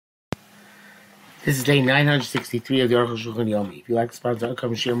This is day 963 of the Aruch Shulchan Yomi. If you like to sponsor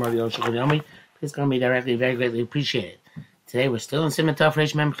Akam Shir Mar the Aruch Shulchan Yomi, please call me directly. Very greatly appreciate it. Today we're still in Siman Tov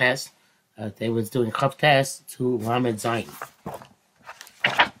Reish Mem Ches. Today we're doing Chav Tes to Lamed Zayin.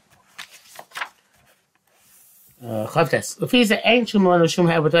 Chav Tes. If he's an ancient one, we're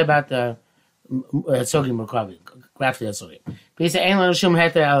talking about the Sogim Murkavi, grafted Sogim. If he's an ancient Shum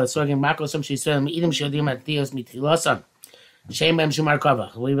Heter al Sogim Makosam Shisrael Idim Shodim at Dios Mithilosan. We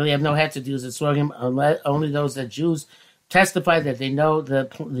really have no head to use the sorghum, only those that Jews testify that they know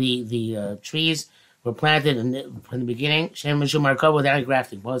the trees were planted from the beginning. Without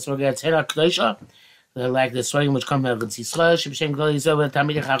grafting. Like the sorghum which comes out of Yisrael, Shem Glol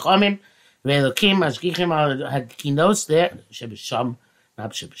Tamid Chachamim, Ve'elokim Mashgichim had kinos there. Shebesham,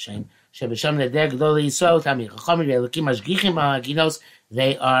 not Shebeshem. Shebesham Neder Glol Yisrael Tamid Chachamim Ve'elokim Mashgichim Kinos.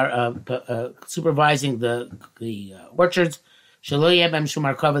 They are supervising the orchards. There should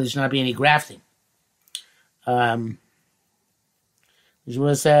not be any grafting. The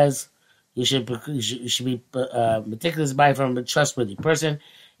Gemara says you should be meticulous buy from a trustworthy person.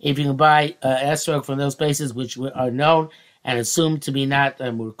 If you can buy esrog from those places which are known and assumed to be not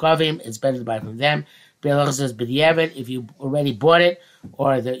murkavim, it's better to buy from them. Be'alach says b'diavad, if you already bought it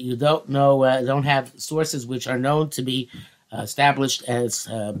or that you don't know, don't have sources which are known to be established as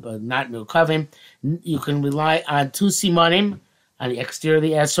not murkavim, you can rely on two simanim on the exterior of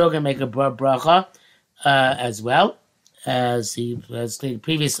the esrog and make a bracha as well as he has stated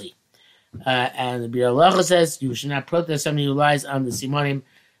previously. And the Bir Halacha says you should not protest somebody who lies on the simanim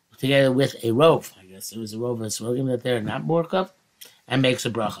together with a rove. I guess it was a rove of esrogim that they're not morkav and makes a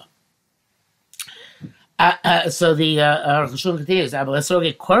bracha. So the Aruch Shulchan continues. Abel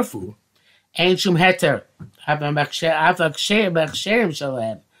esrog korfu ein shum heter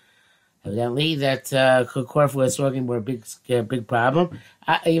evidently that Korfu esrogim were a big problem.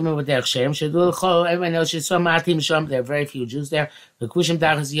 Even with their Ksherim, everyone knows there are very few Jews there.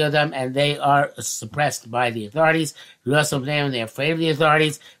 And they are suppressed by the authorities. They're afraid of the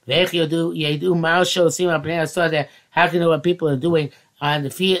authorities. How can you know what people are doing in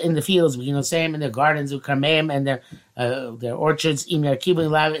the fields? We know same in their gardens, and their orchards,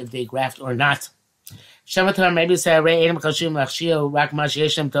 if they graft or not. Maybe you say,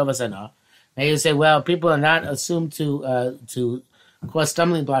 well, people are not assumed to cause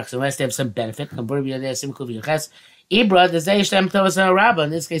stumbling blocks unless they have some benefit. In this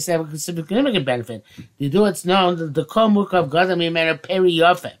case, they have a significant benefit. You do it's known that the kol murkav gadam peri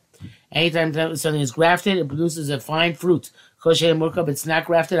yofe. Anytime something is grafted, it produces a fine fruit. Kol she'en murkav, it's not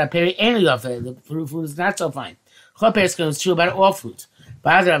grafted, peri ein yofe. The fruit is not so fine. Chol peris is true about all fruits.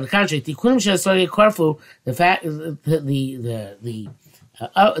 But on the contrary, the fact the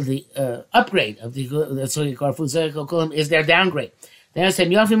upgrade of the Sogei Korfu is their downgrade. They're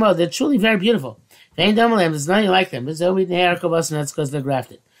truly very beautiful. There's nothing like them. That's because they're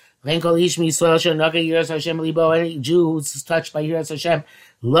grafted. Any Jew who's touched by Yiras Hashem,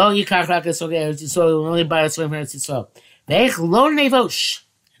 will only buy a swim from Eretz Yisrael.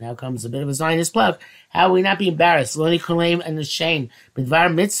 Now comes a bit of a Zionist plug. How will we not be embarrassed? Only claim and ashamed.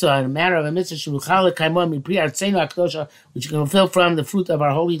 B'dvar mitzvah, in a matter of a mitzvah, which you can fulfill from the fruit of our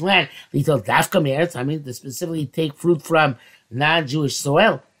holy land. They told dafka meretz, to specifically take fruit from non-Jewish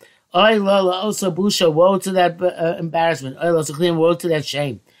soil. Oy lola also busha, woe to that embarrassment. Oy lola clean, woe to that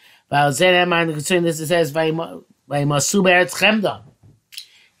shame. Concerning this, it says, they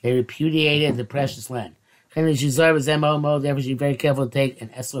repudiated the precious land. Therefore, you should be very careful to take an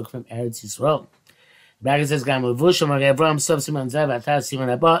esrog from Eretz Yisrael. The bracket says, this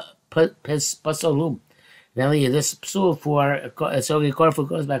psul for Sogei Korfu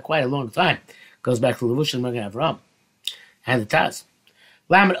goes back quite a long time. It goes back to Levushim Magen Avram and the Taz.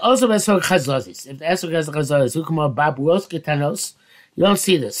 Lamed also esrog chazozis. If the esrog has a chazozis, hukumah babuos ketanos, you don't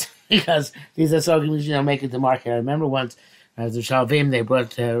see this because these esrogim usually don't make it to market. I remember once as the Shalvim, they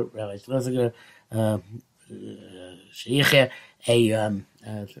brought Rabbi Shlomo Sheiche a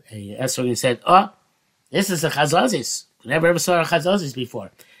esrog and said, this is a chazazis. Never ever saw a chazazis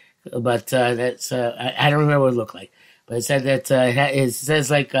before. But that's I don't remember what it looked like. But it said that it says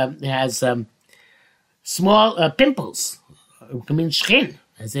like it has small pimples. I mean shchin,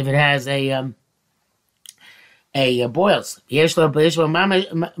 as if it has a boils. And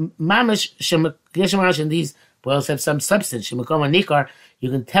these boils have some substance. You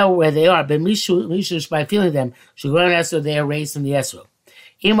can tell where they are, but mishush by feeling them. They are raised in the esrog.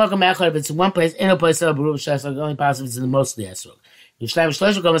 If it's in one place, in a place, it's only possible it's in the most of the esrog. If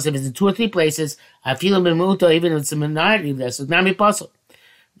it's in 2 or 3 places, I feel even if it's a minority of the esrog, not be possible.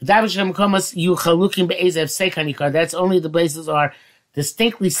 That's only the places are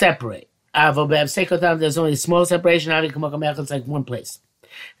distinctly separate. There's only a small separation. It's like one place.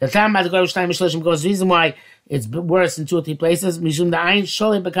 The time by the Gosh time goes. The reason why it's worse in 2 or 3 places. Mishum the Ain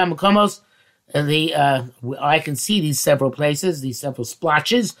Sholi become Komos. I can see these several places, these several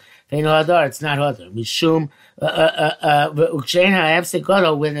splotches. It's not other. Mishum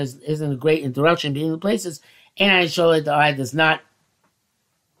when there isn't a great interruption between the places, and I show it the eye does not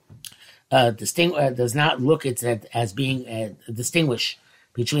does not look at it as being distinguished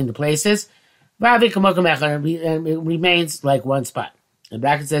between the places. And it remains like one spot. The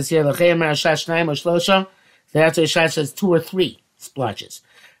bracket says here, that's why Shach says 2 or 3 splotches.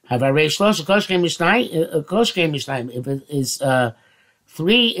 If it is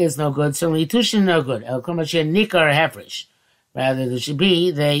 3 is no good, certainly 2 is no good. Rather, there should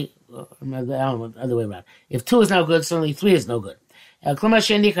be other way around. If 2 is no good, certainly 3 is no good. You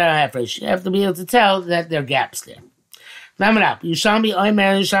have to be able to tell that there are gaps there.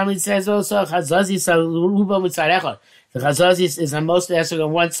 Yushalmi says also the Chazazis is on most of the esrog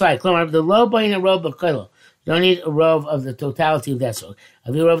on one side. The low boy in a robe of kilo. You don't need a rove of the totality of the esrog.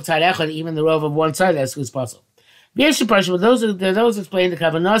 If you rove tzad echad, even the rove of one side of the esrog is possible. Those explain the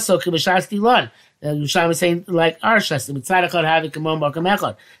kavanah so kibashas dilon. Yushalmi is saying like our shastim. Tzad echad having kamon bakam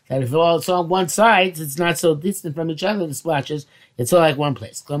echad. That if it's on one side, it's not so distant from each other. The splashes, it's all like one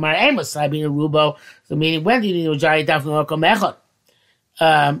place. Klamar amos side being a rubo. So meaning when do you need a jari dafno bakam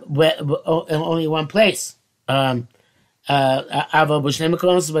echad? Only one place. But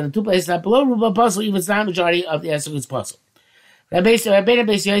in 2 places not below Ruba puzzle, even it's not majority of the esrog is puzzle. Some say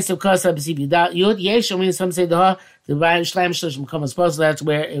the Shleim Shloshim becomes puzzle. That's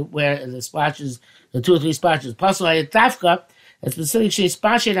where the splotches, the 2 or 3 splotches puzzle. Tafka, a specific shade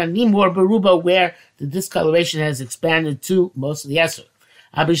spotted on Nimor Beruba, where the discoloration has expanded to most of the esrog.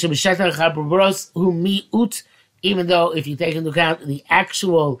 Even though if you take into account the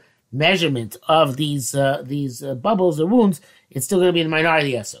actual measurement of these bubbles or wounds, it's still going to be in the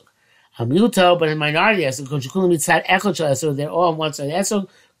minority esrog. Hamuto, but in minority esrog, they're all on one side esrog.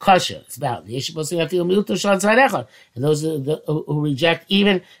 Kasha, it's about the issue. And those who reject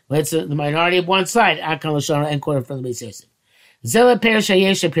even when it's the minority of one side, and quoted from the Beis Yosef. Zela Persha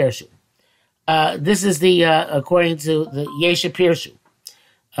Yesha Pershu. This is the according to the Yesha Pershu.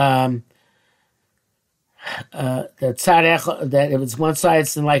 That if it's one side,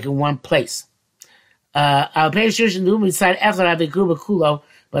 it's in like in one place. But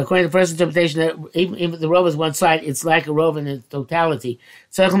according to the first interpretation, that even if the rove is one side, it's like a rove in its totality.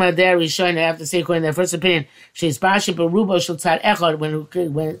 So I have to say, according to the first opinion, when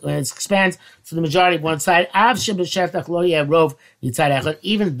it expands to the majority of one side,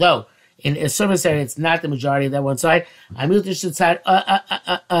 even though in a surface area it's not the majority of that one side,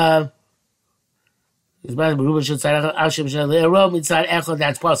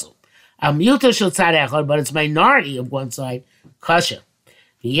 that's possible. But it's minority of one side. Kasha.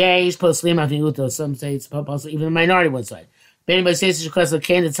 Some say it's possible even the minority one side. If anybody says it's because the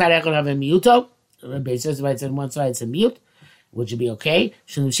can the tzad echad have a miuto, the says if it's on one side it's a mute, which would be okay.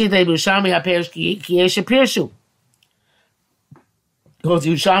 Because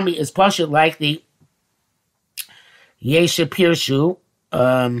Yerushalmi is partial like the Yesha Pirshu.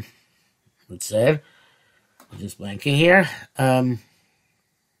 It said, I'm just blanking here.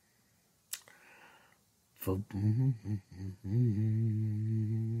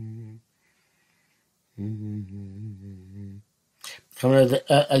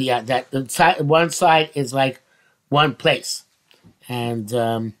 That the side, one side is like one place, and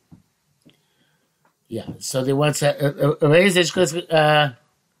so the one side again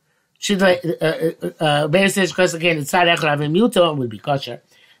the side echad having muto would be kosher.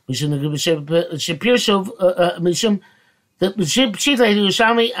 The Yerushalmi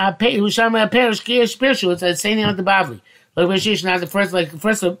Perish Kiyesh it's the same thing on the Bavli. Like not the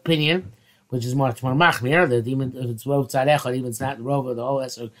first opinion, which is much more machmir, that even if it's rov tzad echad, even if it's not the rov of the whole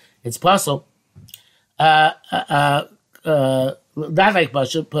esrog, it's possible. Not like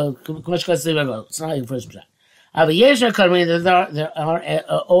Bashar, it's not like the first pshat. There are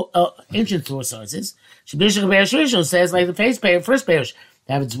ancient sources. Shabishak Perish says like the first Perish.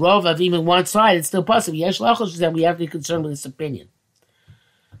 If it's rov of even one side, it's still possible. Yesh lachos that we have to be concerned with this opinion.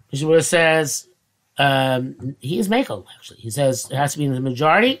 Mishmur says he is meko. Actually, he says it has to be in the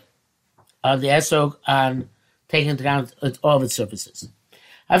majority of the esrog on taking into account all of its surfaces.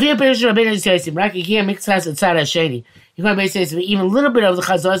 Even a little bit of the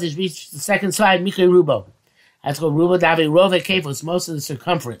chazaz is reached the second side. Mikay rubo. That's called rubo davi rove kefos. Most of the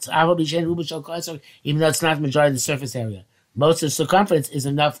circumference. Even though it's not the majority of the surface area. Most of the circumference is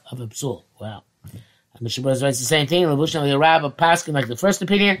enough of a psul. Wow. Mishnah Berurah writes the same thing. Levushna Yerab Paskin, like the first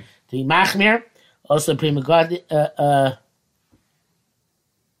opinion, to be machmir. Also, Prima God.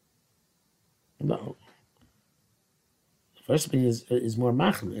 No, the first opinion is more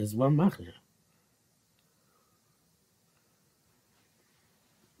machmir. Is more machmir.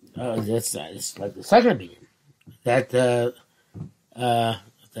 That's like the second opinion that the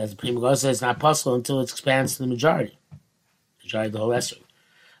Prima God says it's not possible until it expands to the majority of the whole esrog.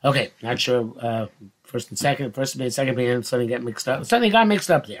 Okay, not sure. First opinion, second opinion, something got mixed up. Something got mixed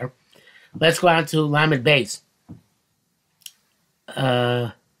up there. Let's go on to Lamed Beis.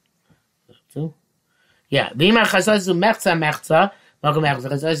 Yeah, Vima Chazaz Mechza. Malcolm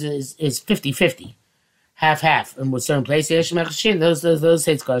Chazaz is 50-50. Half, and with certain places, those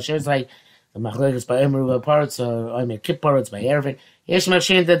say it's kosher. It's like the machlokes by Emeruva parts or Omer Kip parts by Erevin. Yesh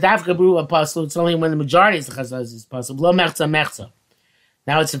Machshin, the Dafka Beruva apostle, it's only when the majority is the Chazaz is possible. Lo Mechza.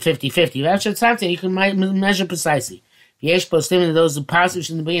 Now it's a 50-50. Actually, it's something you can measure precisely. Yesh postim to those who pass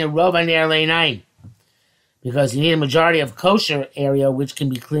in the beginning of Rov and Erlei 9. Because you need a majority of kosher area which can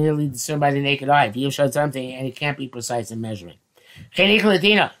be clearly discerned by the naked eye. If you showed something and it can't be precise in measuring. This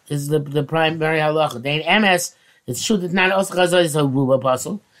is the primary halacha. Then MS, it's true that not also Chazaz is a Ruba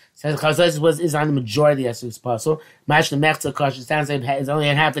apostle. Says Chazaz is on the majority of the apostle. Mashna Mechza kosher sounds like it's only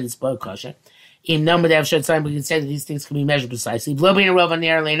on half of its kosher. In number that have short time, we can say that these things can be measured precisely. Blow being a rov on the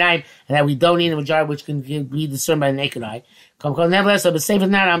air 9, and that we don't need a majority which can be discerned by the naked eye. Nevertheless, but safe as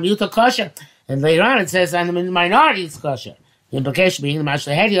not on Yuta kosher. And later on it says on the minority it's kosher. The implication being the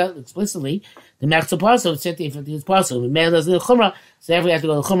Mashla Hedia explicitly, the Mechza apostle, 50-50 is possible. We may have the Chumrah, so therefore we have to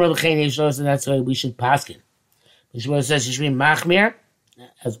go to Chumrah B'chein Yeshos, and that's why we should paskin. Mishmor says you should be Machmir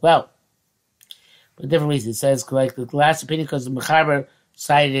as well. For different reasons. It says like the last opinion because the Mechaber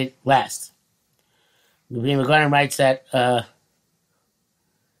cited it last. The McGarden writes that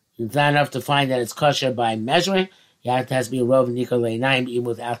it's not enough to find that it's kosher by measuring. You have to be a rov and nikolay 9 even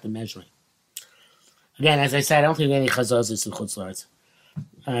without the measuring. Again, as I said, I don't think any chazos is in Chutz La'aretz.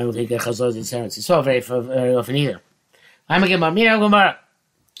 I don't think that chazos is in Eretz Yisrael very often either. I'm again Mamina Gemara.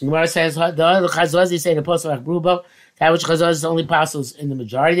 Gemara says the other chazos say the apostle like Brubo, that which chazos is only apostles in the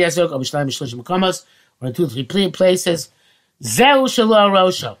majority of the esrog, or b'shleim b'shlish makomos, or in 2 or 3 places. Zeu shelo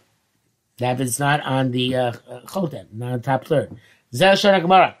rosho. That it's not on the chotem, not on the top third. Zeh Shana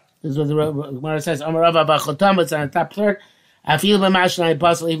Gemara. This is what the Gemara says. Amar Rava B'chotam, it's on the top third. I feel by Mashna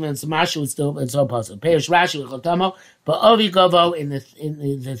apostle, even in Samashu, it's still possible. Perish Rashi Chotamo, but Ovi Govo in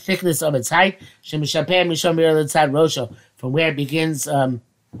the thickness of its height. Shemishapeh Misham L'Tzad Rosho, from where it begins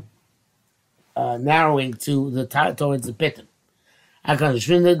narrowing to the towards the pitim.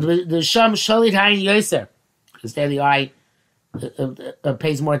 The Sham Shalit Hayin Yoser, because there the eye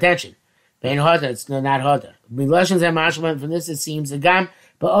pays more attention. Bein Hoder, it's not Hoder. Miloshin Zeh Mashman, from this it seems the Gam,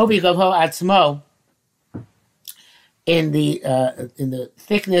 but Ovi Govo Atzmo, in the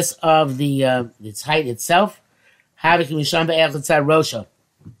thickness of the its height itself, I guess in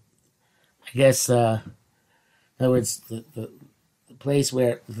other words the place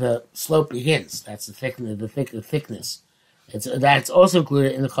where the slope begins. That's the thickness. The thickness. That's also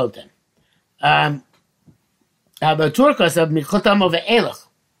included in the chotem. About turkos of michotam over elach.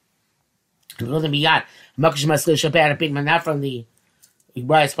 Not from the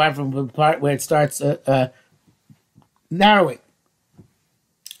apart from the part where it starts. Narrowing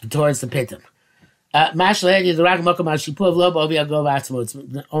towards the pitum. Mashla the rag mokum shipur v'lo b'ovi agov atzmo. It's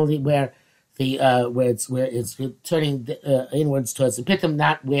only where the where it's turning inwards towards the pitum,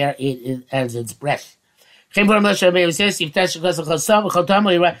 not where it is as its breath. It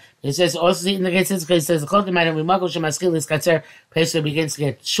says also in the case it says the chotem item v'makom shemaskil is katzer. Place begins to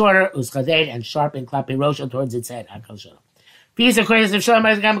get shorter, uskaded and sharp and klapi rosho towards its head. Hakal shalom. Piece of crazy of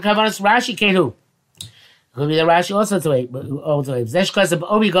shalom gam kavanas Rashi kenu. Could be the Rashi also to wait. Zesh because of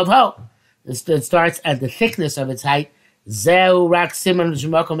Obi Govho. It starts at the thickness of its height. Zeu rak simon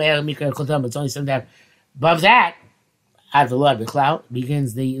shmakom er mikra chotam. It's only something above that. Avalod the cloud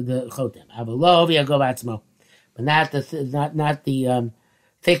begins the chotam. Avalod via gov atzmo, but not the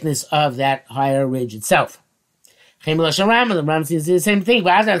thickness of that higher ridge itself. The Ram says the same thing. The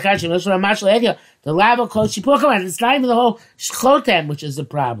lava close shipur. It's not even the whole chotam which is the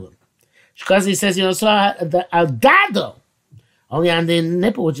problem. Because he says, saw the al-dado, only on the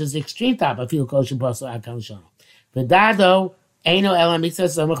nipple, which is the extreme top. I feel kosher basel akam shono. The dado, eino elam, he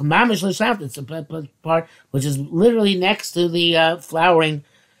says, mamish l'shaft. It's the part which is literally next to the flowering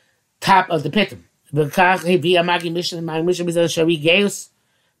top of the pitum. V'kach via magi mission bizar shari geus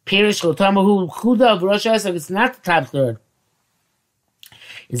pirish chotamahu chuda of rosh esrog. It's not the top third.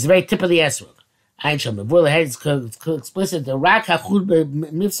 It's the very tip of the esrog. Einsham, before the head is explicit, the rak hachud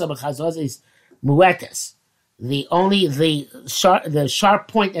mifsa b'chazos is muetes. The sharp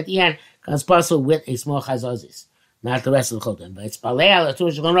point at the end comes possible with a small chazazis, not the rest of the chotem. But it's balei the Tur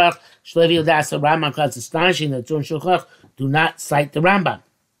Shulchan Aruch shlevi udas Rambam, because it's astonishing that Tur Shulchan Aruch do not cite the Rambam.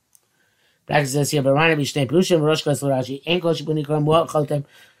 Practice says here, Barana b'shnei perushim Rosh Klas Rashi ein kol shibuni kram muat chotem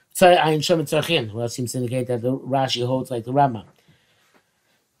tzay ayin shom tzarchin. Well, it seems to indicate that the Rashi holds like the Rambam.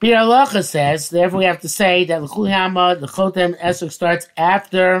 Bir Halacha says, therefore we have to say that the chotem esrog starts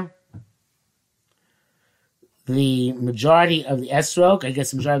after the majority of the esrog. I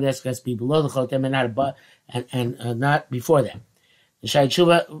guess the majority of the esrog has to be below the chotem and not above, and not before that. The Shai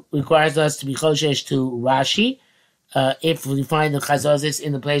Tshuva requires us to be choshesh to Rashi if we find the chazazis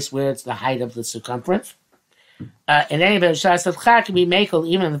in the place where it's the height of the circumference. In any event, Shas Chag can be makel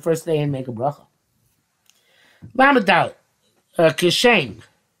even on the first day and make a bracha. Lamed Dalet, Kishem.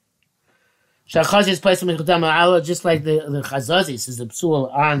 Shachazis placed in Mechutam Ma'ala, just like the chazazis is a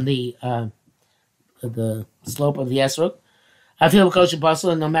psul on the slope of the esrog. I feel kosher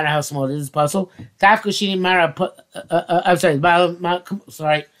puzzle, and no matter how small it is, puzzle. Tafkushini Mara. I'm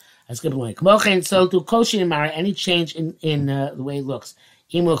sorry, I skipped away. Kmochen, so to koshini Mara, any change in the way it looks.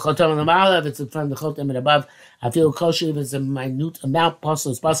 Imu chotam l'mala, if it's in front of the chotam and above. I feel kosher if it's a minute amount.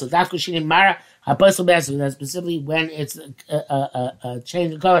 Puzzle is puzzle. Tafkushini Mara. Hapuzzle basket. That's specifically when it's a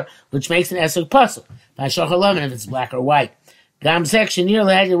change in color, which makes an esrog puzzle. By shochalovin, if it's black or white. Gam section near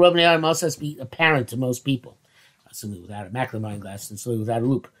the head of Robin Yar must be apparent to most people. Assuming without a magnifying glass and certainly without a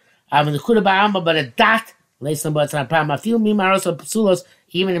loop. But a dot lays some butts on a palm. I feel me maros or pasulos,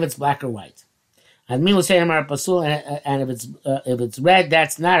 even if it's black or white. And me will say amar pasul, and if it's red,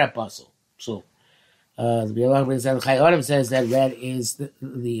 that's not a pasul. So the Bialach brings down the Chai Adam says that red is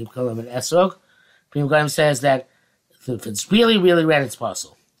the color of an esrog. Prima Gaim says that if it's really, really red, it's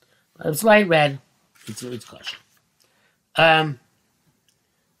pasul. But if it's light red, it's kosher.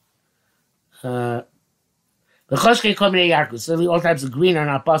 The choshkei komei yarkus, so all types of green are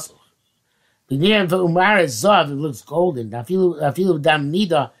not possible. The near umar is zav, it looks golden. Afilu dam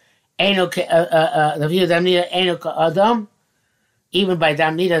nida, afilu dam nida eno adam. Even by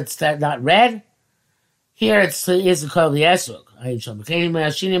dam nida, it's not red. Here it's the color of the esrog.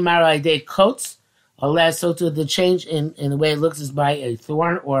 Shini mara idei coats, or less so to the change in the way it looks is by a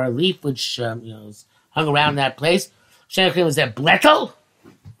thorn or a leaf which is hung around that place. Sheni was that blettel,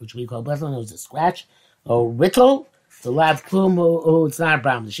 which we call blettel, and it was a scratch. Or Rittel, the lav klum, who it's not a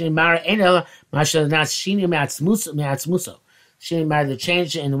problem. The Shini Mara ain't ela, masha not Shini Me'atzmuso. Shini Mara, the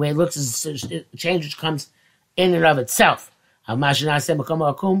change in the way it looks is a change which comes in and of itself. Masha not Semakom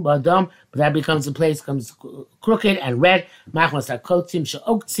Akum, Badom, but that becomes the place, comes crooked and red. Machmas Akotim,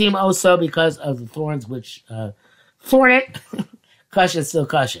 Sha'oktim also because of the thorns which thorn it. Kasha is still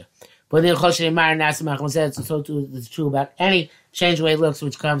kasha. But then Choshini Mara Nasa Machmas said so too it's true about any change in the way it looks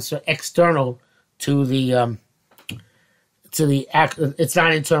which comes external to the act. It's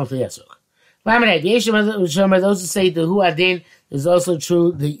not internal to the esrog. Those who say the huadin is also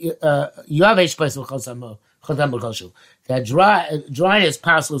true. The yavesh place of chotam b'koshu, that dryness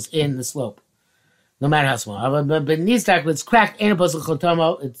passes in the slope, no matter how small. But nizdak, if it's cracked in a pasuk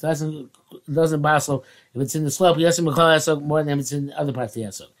chotamo, it doesn't passel. If it's in the slope, it doesn't become esrog more than if it's in other parts of the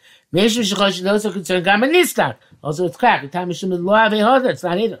esrog. Those are concerned. Gam nizdak, also it's cracked. The time is lo avehoda, it's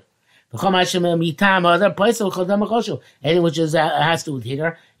not either. Anything which has to do with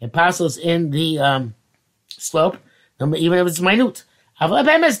heater, it passes in the slope, even if it's minute. But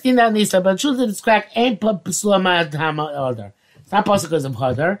the truth that it's cracked ain't other. It's not possible because of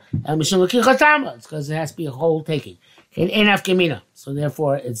hadar, it's because it has to be a whole taking. So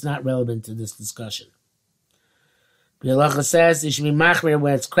therefore, it's not relevant to this discussion. The halacha says it should be machmir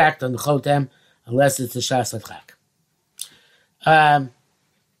when it's cracked on the chotem, unless it's a shas chak.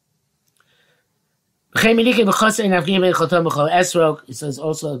 It says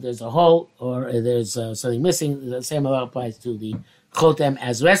also there's a hole or there's something missing. The same halacha applies to the chotem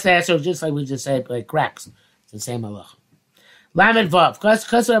as the rest of the esrog, just like we just said, like cracks. It's the same halacha. Lamed vav.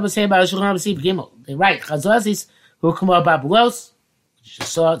 They write chazazis who come up babulos, which you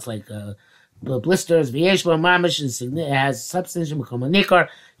saw. It's like blisters. V'yesh bo mamish. It has substance. Become a nikar.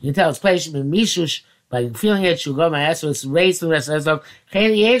 You can tell it's placed in mishush. By feeling it, you go my ass, so it's raised in the rest of the esrog.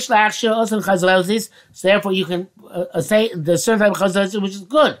 So therefore, you can say the certain type of chazalzis which is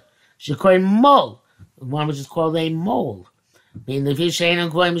good. She called mole, one which is called a mole. Being the fish ain't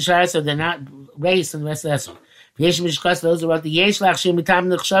going mishar, so they're not raised in the rest of the esrog. Yesh mishkas, those who wrote the yesh lachshir mitam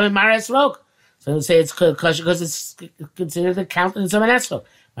nechshavim mar esrog. So they say it's kosher because it's considered the countenance of an esrog.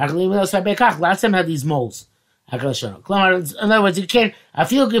 Lots of them have these moles. In other words, you can't. I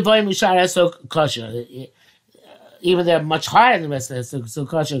feel good boy mishar esrog kosher. even they're much higher than the rest of the still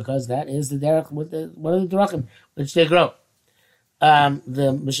kosher because that is the derech with the one of the drachim which they grow.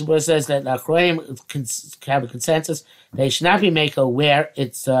 The Mishnah Berurah says that Achronim have a consensus they should not be maker where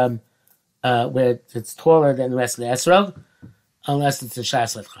it's taller than the rest of the esrog, unless it's a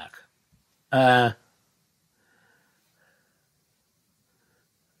shas letchak.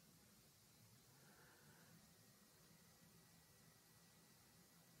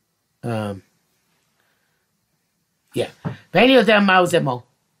 Yeah. Any of them mouths a mole.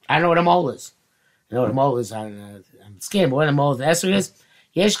 I know what a mole is. I know what a mole is on skin, but what a mole the esrog is.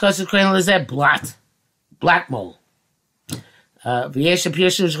 Yesh kosher krenel is that black mole. V'yesh a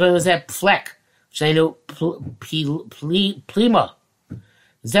pirshu krenel is that fleck. Shenu plima.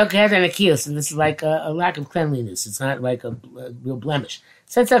 Zelk had an akios, and this is like a lack of cleanliness. It's not like a real blemish.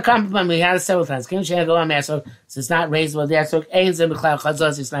 Since they're compliment, we had it several times. Kim Shem go on Esrog, so it's not raised above the Esrog. Ein Zim B'Chlav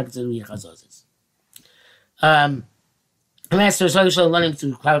Chazos, it's not considered to be Chazos. Master is also learning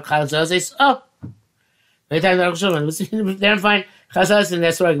to Chazos. Oh, every time they're find Chazos in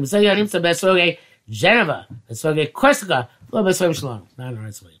Esrog. So you have to Esrog Geneva, Esrog Corsica, or Esrog Shalom. Not the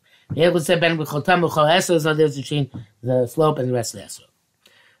right way. The able to say Ben B'Chotam B'Chol Esrog is no difference between the slope and the rest of the Esrog.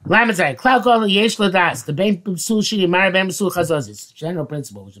 Lamazai, Cloud Call Yesh Ladas, the Ben Psul Shiri Mara Ben Psul Chazos. General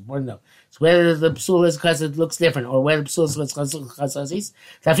principle, which is important to know. So whether the Psul is because it looks different, or whether the Psul is Chazos.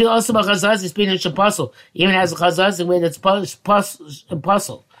 So I feel also about Chazos being in Shaposel, even has a Chazos in way that's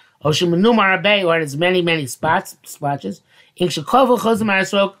apostle. Or Shemanu Marabay, or it has many splotches. In Shakovo Chozim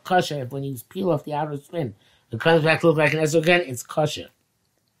Arasro kosher. When you peel off the outer skin, it comes back to look like an Esrog again, it's kosher.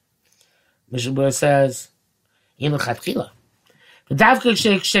 Mishnah Berurah says, in the Chatchila.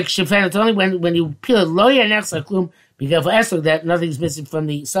 It's only when you peel it, lo yanech klum, be careful Esrog that nothing's missing from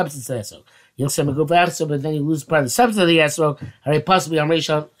the substance of Esrog. You'll say go for but then you lose part of the substance of the Esrog. Or possibly on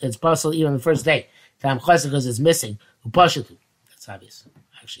Rishon, it's possible even on the first day. Tam chassid because it's missing. Upashatu. That's obvious.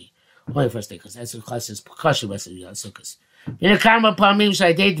 Actually, only the first day because Esrog chassid is kosher rest of the sukkahs. In a karma palmim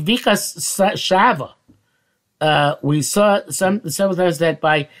shaydei dvikas shava. We saw several times that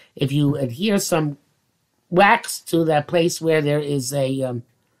by if you adhere some wax to that place where there is a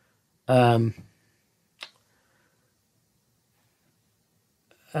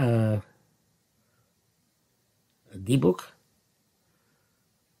dibuk,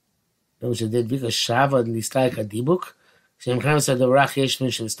 which did because shava and the style a dibuk. Shem Khan said the rach yesh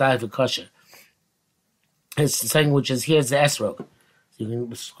min style for kosher. It's something which is here's the esrog. So you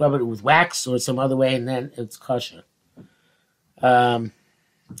can scrub it with wax or some other way, and then it's kosher. Yeah.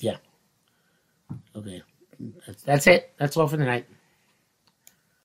 Okay. That's it. That's all for the night.